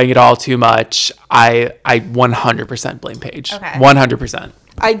enjoying it all too much. I 100% blame Paige. Okay. 100%.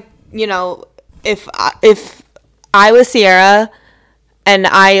 If I was Sierra and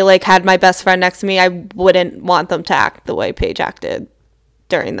I like had my best friend next to me, I wouldn't want them to act the way Paige acted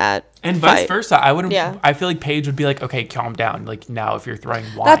during that And fight. vice versa. I wouldn't. Yeah. I feel like Paige would be like, "Okay, calm down. Like, now if you're throwing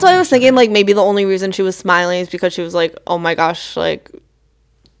wine." That's why I was thinking like maybe the only reason she was smiling is because she was like, oh my gosh, like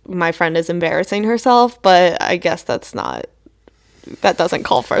my friend is embarrassing herself. But I guess that doesn't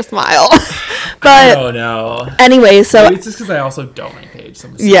call for a smile. But Oh no. anyway, so Maybe it's just because I also don't like Paige. So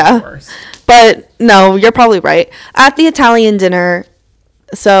I'm so Yeah. worse. but no, you're probably right. At the Italian dinner,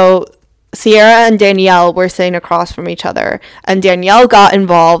 so Sierra and Danielle were sitting across from each other, and Danielle got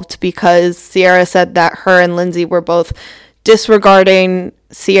involved because Sierra said that her and Lindsay were both disregarding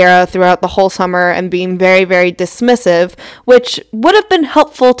Sierra throughout the whole summer and being very, very dismissive, which would have been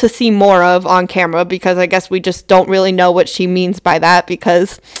helpful to see more of on camera because I guess we just don't really know what she means by that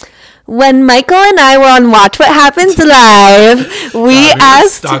because when Michael and I were on Watch What Happens Live, we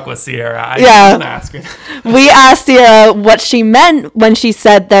asked stuck with Sierra. I Yeah. didn't ask her. we asked Sierra what she meant when she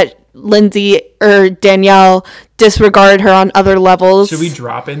said that Lindsay or Danielle disregarded her on other levels. Should we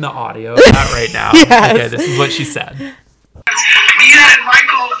drop in the audio of that right now? Yes. Okay, this is what she said. Mia and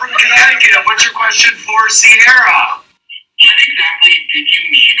Michael from Connecticut. What's your question for Sierra? What exactly did you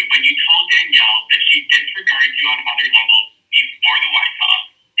mean when you told Danielle that she disregarded you on other levels before the White House?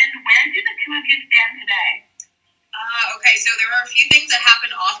 And where do the two of you stand today? Okay, so there were a few things that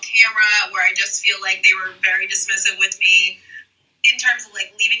happened off camera where I just feel like they were very dismissive with me in terms of like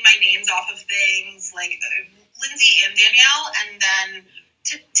leaving my names off of things, like Lindsay and Danielle, and then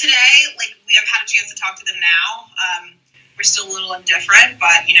today, like we have had a chance to talk to them now. We're still a little indifferent,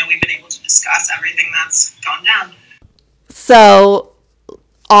 but we've been able to discuss everything that's gone down. So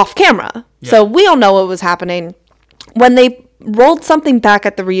off camera. So we don't know what was happening. When they rolled something back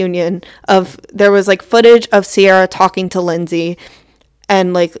at the reunion there was like footage of Sierra talking to Lindsay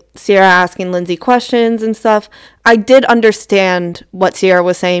and like Sierra asking Lindsay questions and stuff. I did understand what Sierra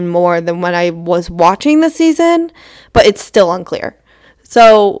was saying more than when I was watching the season, but it's still unclear.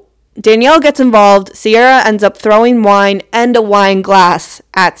 So Danielle gets involved. Sierra ends up throwing wine and a wine glass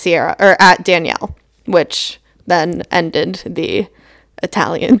at Danielle, which then ended the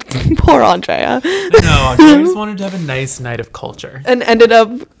Italian. Poor Andrea. No, I just wanted to have a nice night of culture. And ended up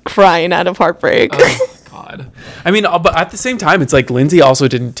crying out of heartbreak. Oh, God. I mean, but at the same time, it's like Lindsay also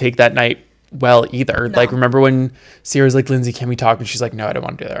didn't take that night well either. No. Like, remember when Sierra's like, Lindsay, can we talk? And she's like, no, I don't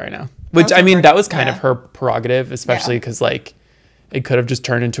want to do that right now. Which, That's I mean, that was kind yeah. of her prerogative, especially because, like, it could have just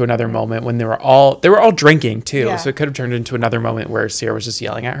turned into another moment when they were all drinking, too. Yeah. So it could have turned into another moment where Sierra was just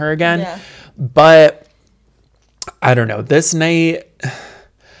yelling at her again. Yeah. But I don't know. This night,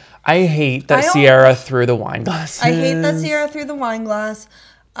 I hate that Sierra threw the wine glass. I hate that Sierra threw the wine glass.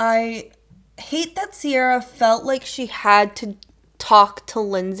 I hate that Sierra felt like she had to talk to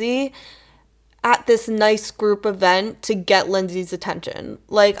Lindsay at this nice group event to get Lindsay's attention.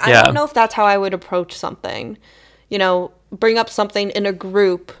 Like, I don't know if that's how I would approach something. You know, bring up something in a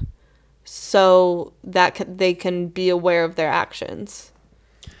group so that they can be aware of their actions.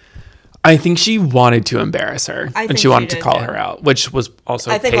 I think she wanted to embarrass her, and she wanted to call too. her out, which was also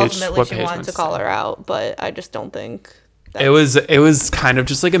I think Paige, ultimately she wanted to call her out, but I just don't think it was kind of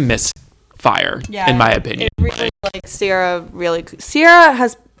just like a misfire, in my opinion. It really, like, Sierra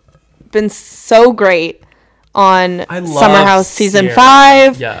has been so great on Summer House season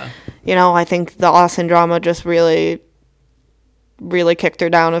 5. Yeah. You know, I think the Austin drama just really kicked her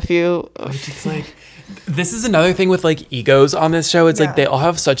down a few. It's like, this is another thing with like egos on this show. It's like they all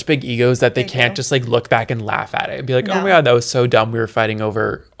have such big egos that they can't just like look back and laugh at it and be like, oh my God, that was so dumb. We were fighting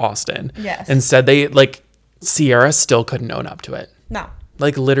over Austin. Yes. Instead, they like, Sierra still couldn't own up to it. No.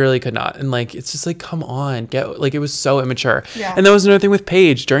 Like, literally could not. And like, it's just like, come on, like, it was so immature. Yeah. And that was another thing with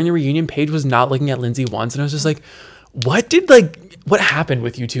Paige. During the reunion, Paige was not looking at Lindsay once. And I was just like, what happened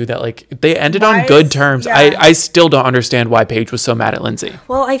with you two that like they ended on good terms? Yeah. I still don't understand why Paige was so mad at Lindsay.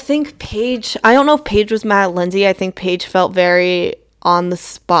 Well, I think I don't know if Paige was mad at Lindsay. I think Paige felt very on the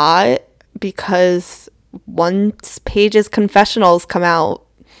spot because once Paige's confessionals come out,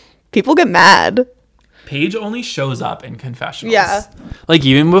 people get mad. Paige only shows up in confessionals. Yeah. Like,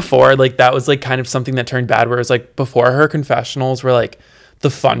 even before, like, that was like kind of something that turned bad, where it was like before her confessionals were like the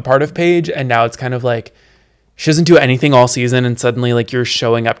fun part of Paige, and now it's kind of like she doesn't do anything all season, and suddenly like you're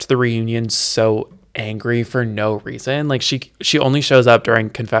showing up to the reunion so angry for no reason. Like, she only shows up during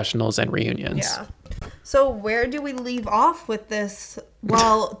confessionals and reunions. Yeah. So where do we leave off with this?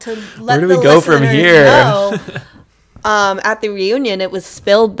 Well, to let Where do the we go from listeners here? know, at the reunion, it was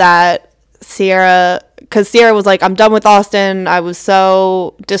spilled that because Sierra was like, I'm done with Austin. I was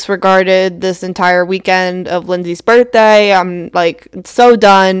so disregarded this entire weekend of Lindsay's birthday. I'm like so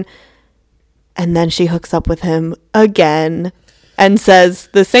done. And then she hooks up with him again and says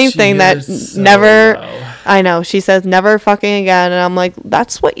the same thing that never, I know, she says never fucking again. And I'm like,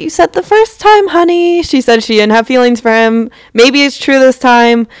 that's what you said the first time, honey. She said she didn't have feelings for him. Maybe it's true this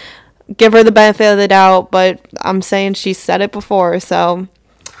time. Give her the benefit of the doubt. But I'm saying she said it before, so...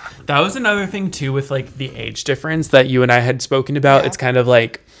 That was another thing too with like the age difference that you and I had spoken about. Yeah. It's kind of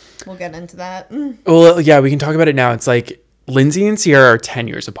like, we'll get into that. Well, yeah, we can talk about it now. It's like Lindsay and Sierra are 10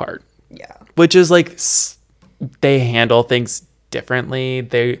 years apart. Yeah. Which is like, they handle things differently.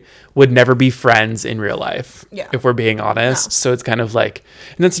 They would never be friends in real life, if we're being honest. No. So it's kind of like,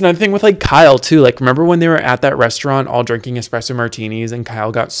 and that's another thing with like Kyle too. Like, remember when they were at that restaurant all drinking espresso martinis, and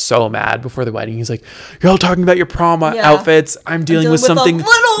Kyle got so mad before the wedding. He's like, you're all talking about your prom outfits. I'm dealing with something a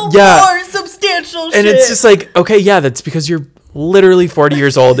little more substantial shit. And it's just like, okay, yeah, that's because you're literally 40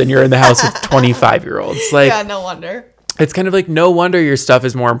 years old and you're in the house with 25-year-olds. Like, yeah, no wonder. It's kind of like, no wonder your stuff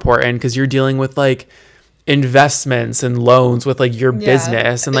is more important, because you're dealing with like investments and loans with like your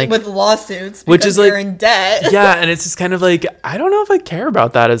business, and like with lawsuits, which is like you're in debt. Yeah, and it's just kind of like, I don't know if I care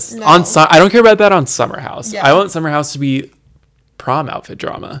about that I don't care about that on Summer House. I want Summer House to be prom outfit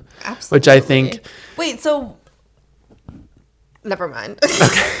drama. Absolutely. Which I think. Wait, so never mind.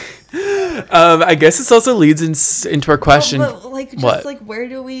 Okay. I guess this also leads into our question. But like, just like, where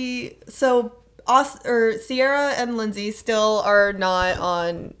do we? So Sierra and Lindsay still are not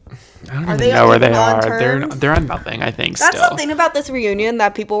on. I don't even know where they are. They're on nothing, I think. That's the thing about this reunion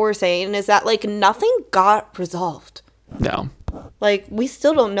that people were saying, is that like nothing got resolved. No. Like, we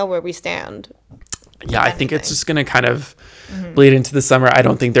still don't know where we stand. Yeah, I think it's just gonna kind of. bleed into the summer. I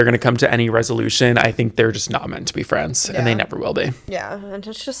don't think they're going to come to any resolution. I think they're just not meant to be friends, and they never will be. Yeah, and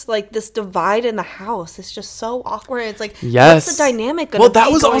it's just like this divide in the house. It's just so awkward. It's like, yes. what's the dynamic gonna Well, that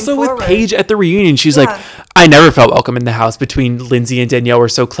be was going also forward? with Paige at the reunion. She's like, I never felt welcome in the house between Lindsay and Danielle. We're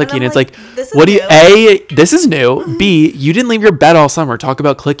so cliquey. And it's like, this is what do you, new. A, this is new. B, you didn't leave your bed all summer. Talk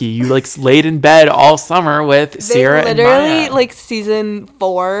about cliquey. You like laid in bed all summer with Sierra and literally, Maya. like season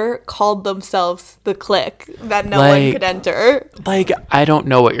 4, called themselves the clique that no one could enter. Like, I don't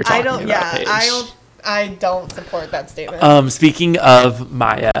know what you're talking about, Paige. I don't support that statement. Speaking of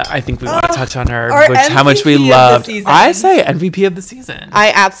Maya, I think we want to touch on her, our how much we MVP of the loved. season. I say MVP of the season.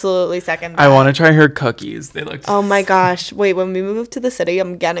 I absolutely second that. I want to try her cookies. They looked. Oh my gosh! Wait, when we move to the city,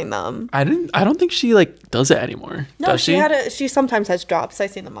 I'm getting them. I don't think she like does it anymore. No, does she? she sometimes has drops. I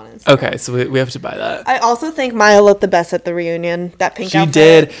see them on Instagram. Okay, so we have to buy that. I also think Maya looked the best at the reunion. That pink She outfit,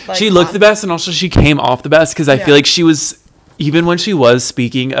 did. like, She looked the best, and also she came off the best because I feel like she was, even when she was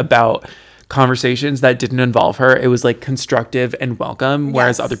speaking about conversations that didn't involve her, it was like constructive and welcome,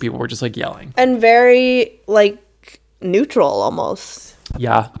 whereas other people were just like yelling. and very like neutral almost.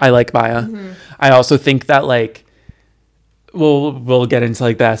 Yeah, I like Maya. I also think that like we'll get into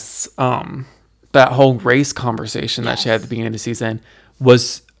like this that whole race conversation that she had at the beginning of the season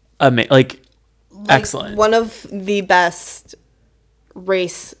was like excellent. One of the best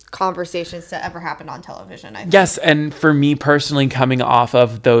race conversations to ever happen on television, I think. Yes, and for me personally, coming off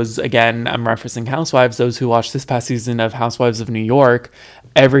of those, again, I'm referencing Housewives, those who watched this past season of Housewives of New York,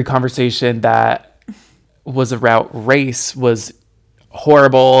 every conversation that was about race was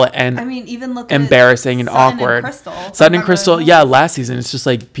horrible and even look embarrassing and awkward. Sutton and Crystal, last season, it's just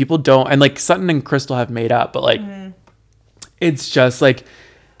like people don't, and like Sutton and Crystal have made up, but like it's just like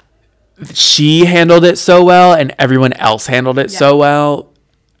she handled it so well and everyone else handled it so well,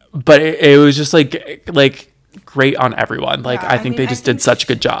 but it was just like great on everyone. Like I think they just did such a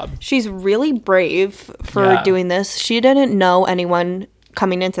good job. She's really brave for doing this. She didn't know anyone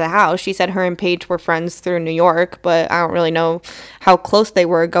coming into the house. She said her and Paige were friends through New York, but I don't really know how close they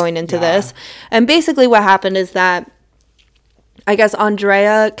were going into this. And basically what happened is that I guess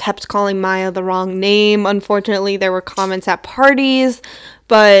Andrea kept calling Maya the wrong name. Unfortunately, there were comments at parties,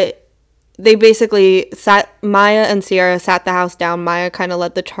 but they basically Maya and Sierra sat the house down. Maya kind of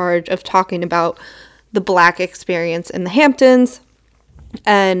led the charge of talking about the Black experience in the Hamptons.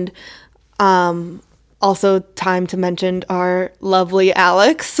 And also time to mention our lovely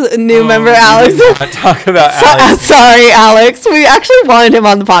Alex, new member Alex. Talk about Alex. Sorry, Alex. We actually wanted him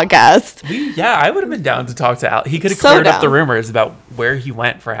on the podcast. I would have been down to talk to Alex. He could have cleared up the rumors about where he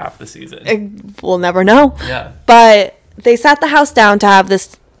went for half the season. We'll never know. Yeah. But they sat the house down to have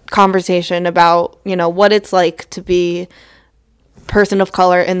this conversation about, what it's like to be person of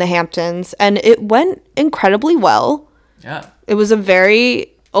color in the Hamptons, and it went incredibly well. Yeah. It was a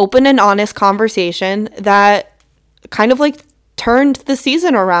very open and honest conversation that kind of like turned the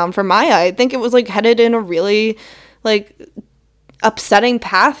season around for Maya. I think it was like headed in a really like upsetting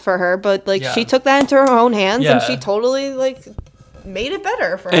path for her, but like she took that into her own hands and she totally like made it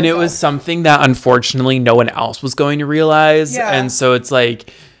better for herself. And it was something that unfortunately no one else was going to realize. And so it's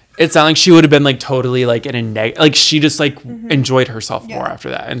like, it sounded like she would have been like totally like in a like she just like enjoyed herself more after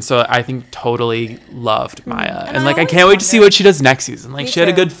that. And so I think totally loved Maya. And like I can't wait to see what she does next season. Like she had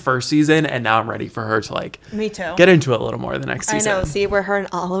a good first season, and now I'm ready for her to like get into it a little more the next season. I know, see where her and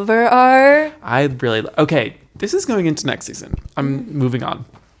Oliver are. I really okay, this is going into next season. I'm moving on.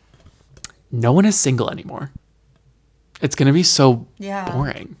 No one is single anymore. It's gonna be so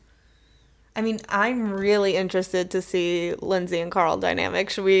boring. I mean, I'm really interested to see Lindsay and Carl dynamic.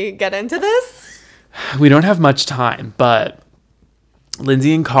 Should we get into this? We don't have much time, but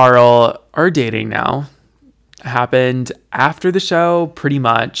Lindsay and Carl are dating now. Happened after the show, pretty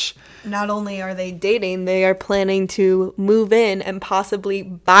much. Not only are they dating, they are planning to move in and possibly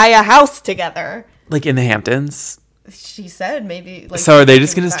buy a house together. Like in the Hamptons? She said maybe. Like, so are they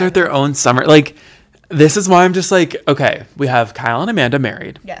just going to start their own summer? Like, this is why I'm just like, okay, we have Kyle and Amanda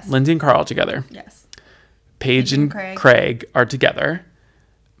married. Yes. Lindsay and Carl together. Yes. Paige and Craig are together.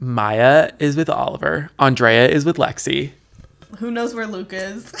 Maya is with Oliver. Andrea is with Lexi. Who knows where Luke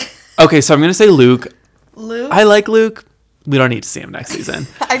is? Okay, so I'm going to say Luke. Luke? I like Luke. We don't need to see him next season.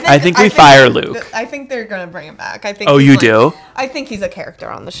 I think we fire Luke. I think they're going to bring him back. I think. Oh, you do? I think he's a character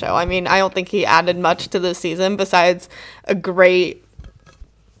on the show. I mean, I don't think he added much to the season besides a great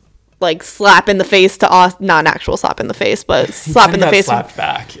like slap in the face to not an actual slap in the face, but slap in the face. Slapped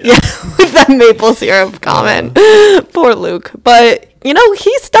back. Yeah, with that maple syrup comment. Poor Luke. But,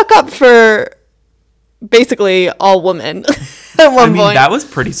 he stuck up for basically all women. at one I mean, point. that was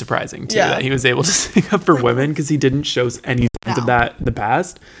pretty surprising too, Yeah. that he was able to stick up for women, because he didn't show any signs of No. that in the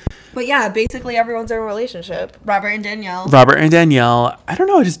past. But yeah, basically everyone's in a relationship. Robert and Danielle. Robert and Danielle, I don't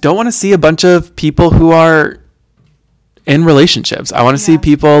know, I just don't want to see a bunch of people who are in relationships. I want to see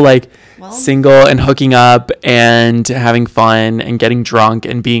people like single and hooking up and having fun and getting drunk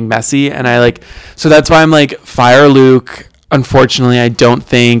and being messy. And so that's why I'm like, fire Luke. Unfortunately, I don't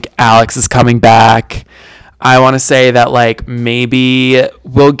think Alex is coming back. I want to say that like maybe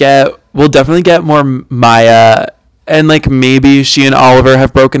we'll definitely get more Maya, and like maybe she and Oliver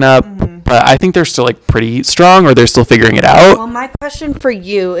have broken up, but I think they're still like pretty strong, or they're still figuring it out. Well, my question for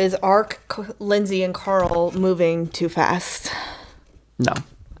you is, are Lindsay and Carl moving too fast? No.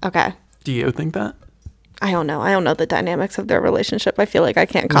 Okay. Do you think that? I don't know. I don't know the dynamics of their relationship. I feel like I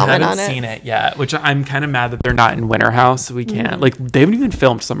can't We comment haven't on seen it. it yet, which I'm kind of mad that they're not in Winter House. So we can't like, they haven't even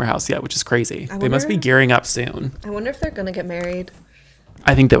filmed Summer House yet, which is crazy. They must be wonder- gearing up soon. I wonder if they're going to get married.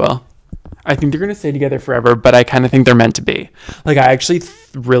 I think they will. I think they're going to stay together forever, but I kind of think they're meant to be. Like, I actually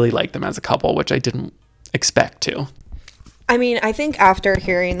really like them as a couple, which I didn't expect to. I mean, I think after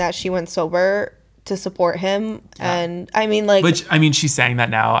hearing that she went sober to support him, and I mean, like, Which, I mean, she's saying that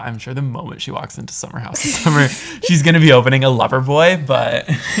now. I'm sure the moment she walks into Summer House this summer, she's going to be opening a Loverboy, but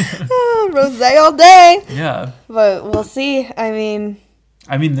rosé all day. yeah. But we'll see. I mean,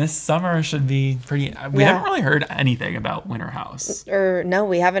 This summer should be pretty. We haven't really heard anything about Winter House. or no,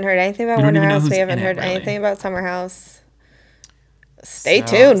 we haven't heard anything about We don't Winter even know House. who's We haven't in it, heard really. anything about Summer House. Stay So,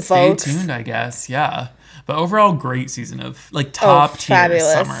 tuned, folks. Stay tuned, I guess. Yeah. But overall, great season of like top tier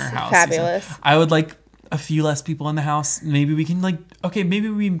fabulous. Summer House. Fabulous. Season. I would like a few less people in the house. Maybe we can maybe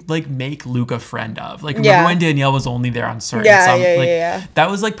we like make Luke a friend of. Like, remember Yeah. when Danielle was only there on certain Yeah, yeah. That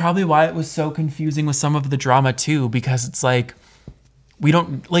was like probably why it was so confusing with some of the drama too, because it's like we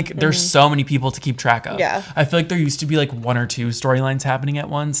don't like there's so many people to keep track of. Yeah. I feel like there used to be like one or two storylines happening at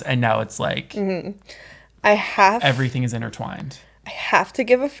once, and now it's like everything is intertwined. I have to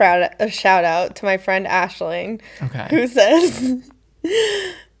give a shout out to my friend Aisling, Okay. who says,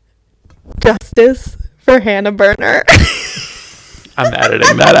 "Justice for Hannah Berner." I'm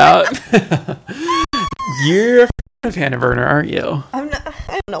editing that out. You're a fan of Hannah Berner, aren't you? I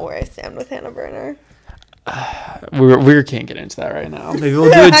don't know where I stand with Hannah Berner. We can't get into that right now. Maybe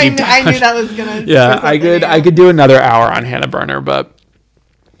we'll do a deep dive. I knew that was gonna. Yeah, I could do another hour on Hannah Berner, but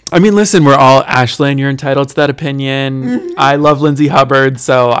I mean, listen, we're all Ashlyn. You're entitled to that opinion. I love Lindsay Hubbard,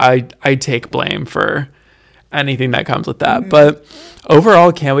 so I take blame for anything that comes with that. But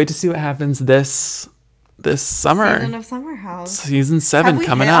overall, can't wait to see what happens this summer. Season of Summer House. Season 7 Have we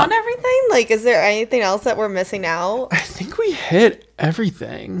coming hit up. on everything? Like, is there anything else that we're missing out? I think we hit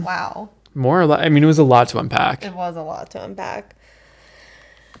everything. Wow, More or less. I mean, it was a lot to unpack. it was a lot to unpack.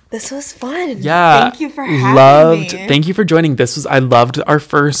 This was fun. Yeah. Thank you for having me. Thank you for joining. I loved our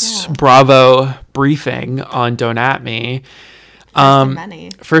first Bravo briefing on Don't At Me.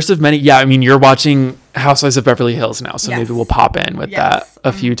 First of many. Yeah, I mean, you're watching Housewives of Beverly Hills now, so Yes. maybe we'll pop in with Yes. that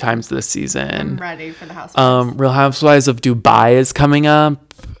a few times this season. I'm ready for the house. Real Housewives of Dubai is coming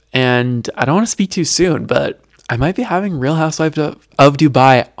up, and I don't want to speak too soon, but I might be having Real Housewives of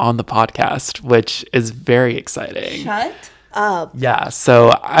Dubai on the podcast, which is very exciting. Shut up. Yeah,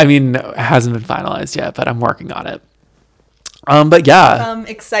 so I mean, it hasn't been finalized yet, but I'm working on it. But yeah,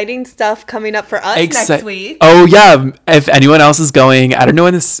 Exciting stuff coming up for us next week. Oh yeah, if anyone else is going, I don't know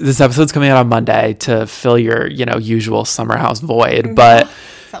when this episode's coming out on Monday to fill your usual Summer House void, but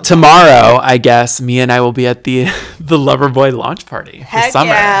tomorrow I guess me and I will be at the Loverboy launch party for Heck summer.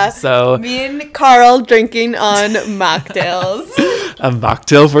 yeah. So Me and Carl drinking on mocktails. a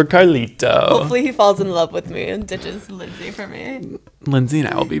mocktail for Carlito. Hopefully he falls in love with me and ditches Lindsay for me. Lindsay and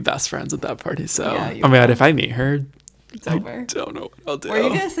I will be best friends at that party. So Yeah, you oh my god, if I meet her, It's I over. don't know what I'll do. Were you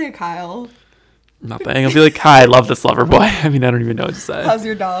gonna say Kyle? Nothing. I'll be like, hi, I love this Loverboy. I mean, I don't even know what to say. How's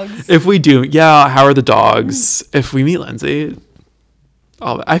your dogs? If we do, yeah, how are the dogs? If we meet Lindsay,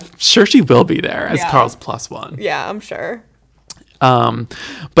 I'm sure she will be there as Yeah. Carl's +1. Yeah, I'm sure.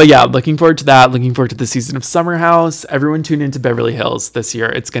 But yeah, looking forward to that. Looking forward to the season of Summer House. Everyone tune into Beverly Hills this year.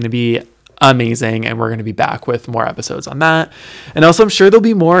 It's going to be amazing, and we're going to be back with more episodes on that. And also, I'm sure there'll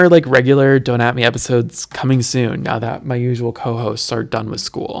be more like regular Don't At Me episodes coming soon. Now that my usual co-hosts are done with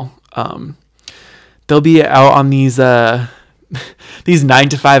school, they'll be out on these 9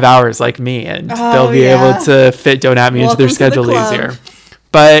 to 5 hours like me, and they'll be able to fit Don't At Me into their Welcome to the schedule club. easier.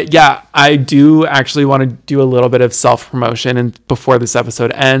 But yeah, I do actually want to do a little bit of self-promotion and before this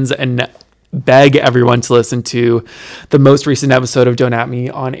episode ends, and beg everyone to listen to the most recent episode of Don't At Me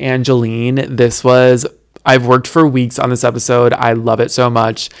on Angeline. This was I've worked for weeks on this episode. I love it so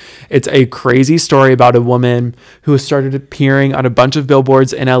much. It's a crazy story about a woman who started appearing on a bunch of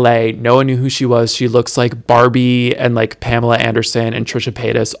billboards in LA. No one knew who she was. She looks like Barbie and like Pamela Anderson and Trisha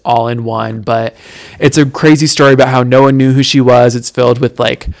Paytas all in one. But it's a crazy story about how no one knew who she was. It's filled with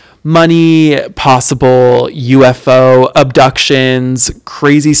like money, possible UFO abductions,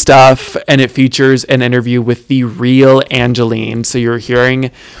 crazy stuff. And it features an interview with the real Angeline. So you're hearing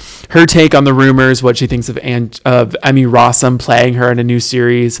her take on the rumors, what she thinks of Emmy Rossum playing her in a new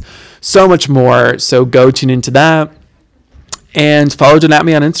series, so much more. So go tune into that. And follow Don't At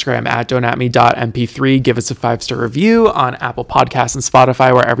Me on Instagram at don'tatme.mp3. Give us a 5-star review on Apple Podcasts and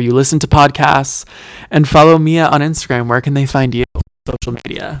Spotify, wherever you listen to podcasts. And follow Mia on Instagram. Where can they find you? Social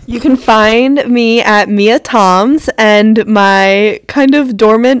media. You can find me at Mia Toms and my kind of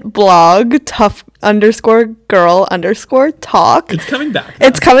dormant blog, tough_girl_talk. It's coming back.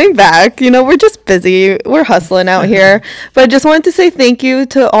 It's coming back. You know, we're just busy. We're hustling out here. But I just wanted to say thank you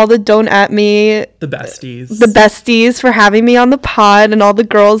to all the Don't At Me. The besties for having me on the pod, and all the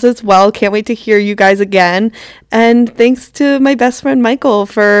girls as well. Can't wait to hear you guys again. And thanks to my best friend Michael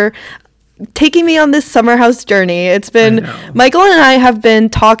for taking me on this Summer House journey. It's been Michael and I have been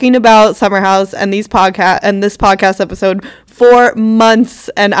talking about Summer House and this podcast episode for months,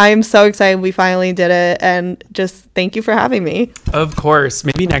 and I am so excited we finally did it. And just thank you for having me. Of course.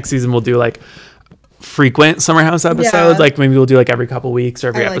 Maybe next season we'll do like frequent Summer House episodes. Yeah. Like maybe we'll do like every couple weeks or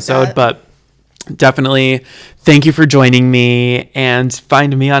every episode. That. But definitely thank you for joining me, and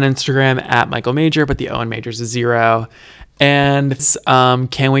find me on Instagram at Michael Major, but the O in Majors is 0. And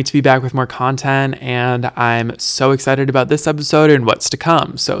can't wait to be back with more content. And I'm so excited about this episode and what's to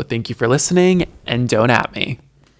come. So thank you for listening, and Don't At Me.